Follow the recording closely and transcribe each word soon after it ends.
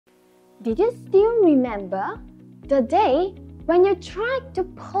Did you still remember the day when you tried to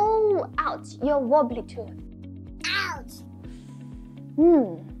pull out your wobbly tooth? Ouch!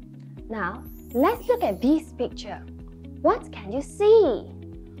 Now, let's look at this picture. What can you see?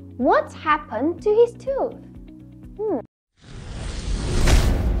 What happened to his tooth?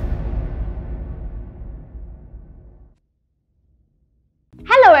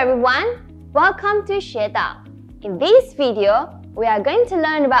 Hello everyone! Welcome to XueDao. In this video, we are going to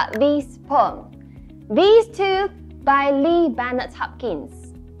learn about this poem, These Tooth by Bennett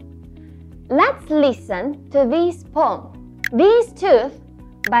Hopkins. Let's listen to this poem, These Tooth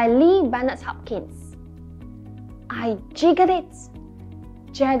by Bennett Hopkins. I jiggled it,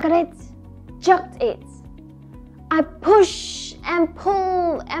 jaggled it, jerked it. I pushed and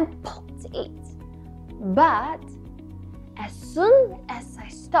pulled and poked it. But as soon as I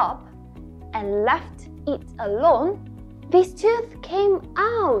stopped and left it alone, this tooth came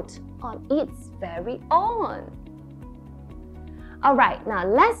out on its very own. Alright, now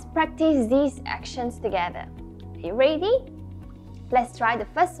let's practice these actions together. Are you ready? Let's try the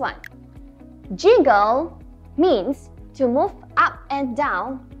first one. Jiggle means to move up and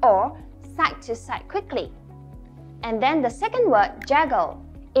down or side to side quickly. And then the second word, jaggle,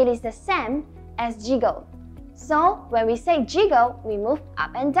 it is the same as jiggle. So when we say jiggle, we move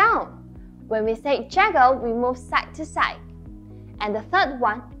up and down. When we say jaggle, we move side to side. And the third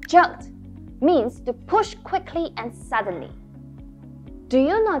one, jerked, means to push quickly and suddenly. Do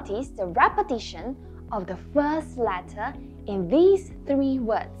you notice the repetition of the first letter in these three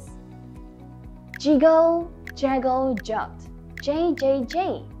words? Jiggle, jaggle, jerked. J, J,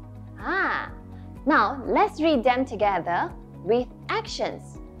 J. Now let's read them together with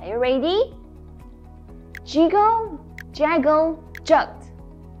actions. Are you ready? Jiggle, jaggle, jerked.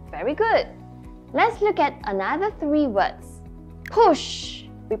 Very good. Let's look at another three words. Push,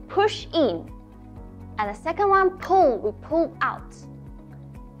 we push in. And the second one, pull, we pull out.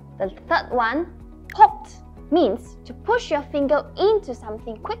 The third one, poked, means to push your finger into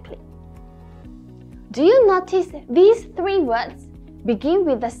something quickly. Do you notice these three words begin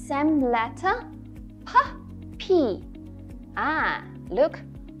with the same letter? P. Look.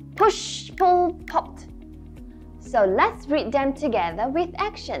 Push, pull, poked. So let's read them together with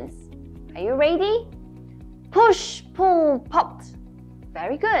actions. Are you ready? Push, pull, poked.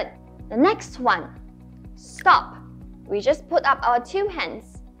 Very good. The next one. Stop. We just put up our two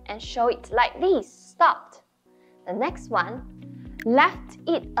hands and show it like this. Stopped. The next one. Left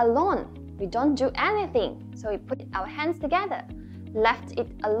it alone. We don't do anything. So we put our hands together. Left it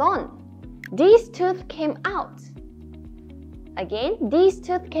alone. These tooth came out. Again, these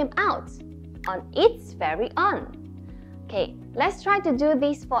tooth came out on its very own. Okay, let's try to do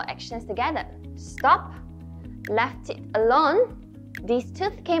these four actions together. Stop, left it alone, these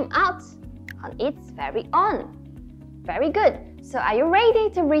tooth came out on its very own. Very good. So are you ready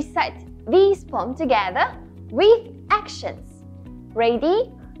to recite these poems together with actions?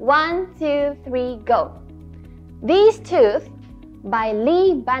 Ready? 1, 2, 3, go. These Tooth by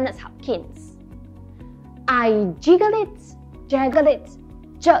Bennett Hopkins. I jiggled it, jaggled it,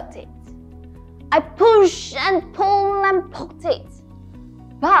 jerked it. I pushed and pulled and poked it.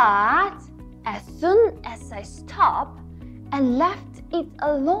 But as soon as I stopped and left it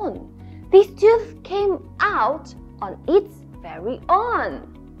alone, this tooth came out on its very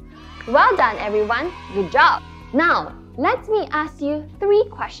own. Well done everyone, good job. Now, let me ask you three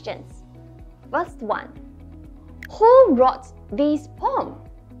questions. First one, who wrote this poem?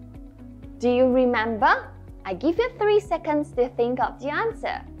 Do you remember? I give you 3 seconds to think of the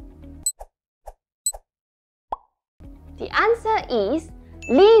answer. The answer is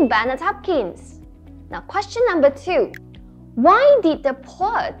Bennett Hopkins. Now question number 2. Why did the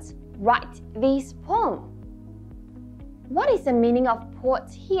poet write this poem? What is the meaning of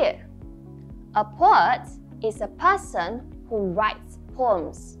poet here? A poet is a person who writes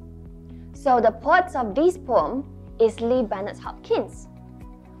poems. So the poet of this poem is Bennett Hopkins.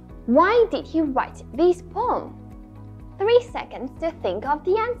 Why did he write this poem? 3 seconds to think of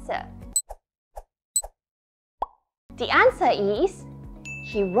the answer. The answer is,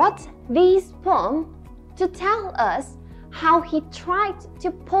 he wrote this poem to tell us how he tried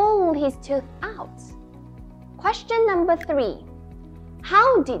to pull his tooth out. Question number 3.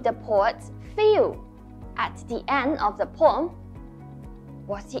 How did the poet feel at the end of the poem?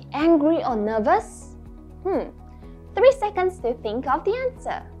 Was he angry or nervous? 3 seconds to think of the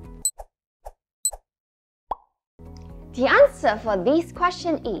answer. The answer for this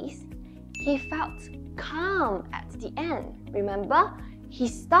question is, he felt calm at the end. Remember, he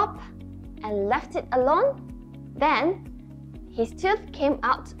stopped and left it alone. Then his tooth came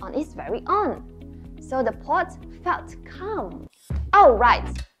out on its very own. So the pot felt calm.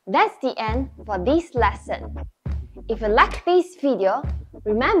 Alright, that's the end for this lesson. If you like this video,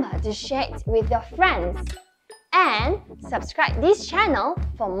 remember to share it with your friends. And subscribe this channel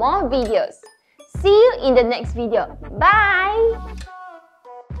for more videos. See you in the next video. Bye!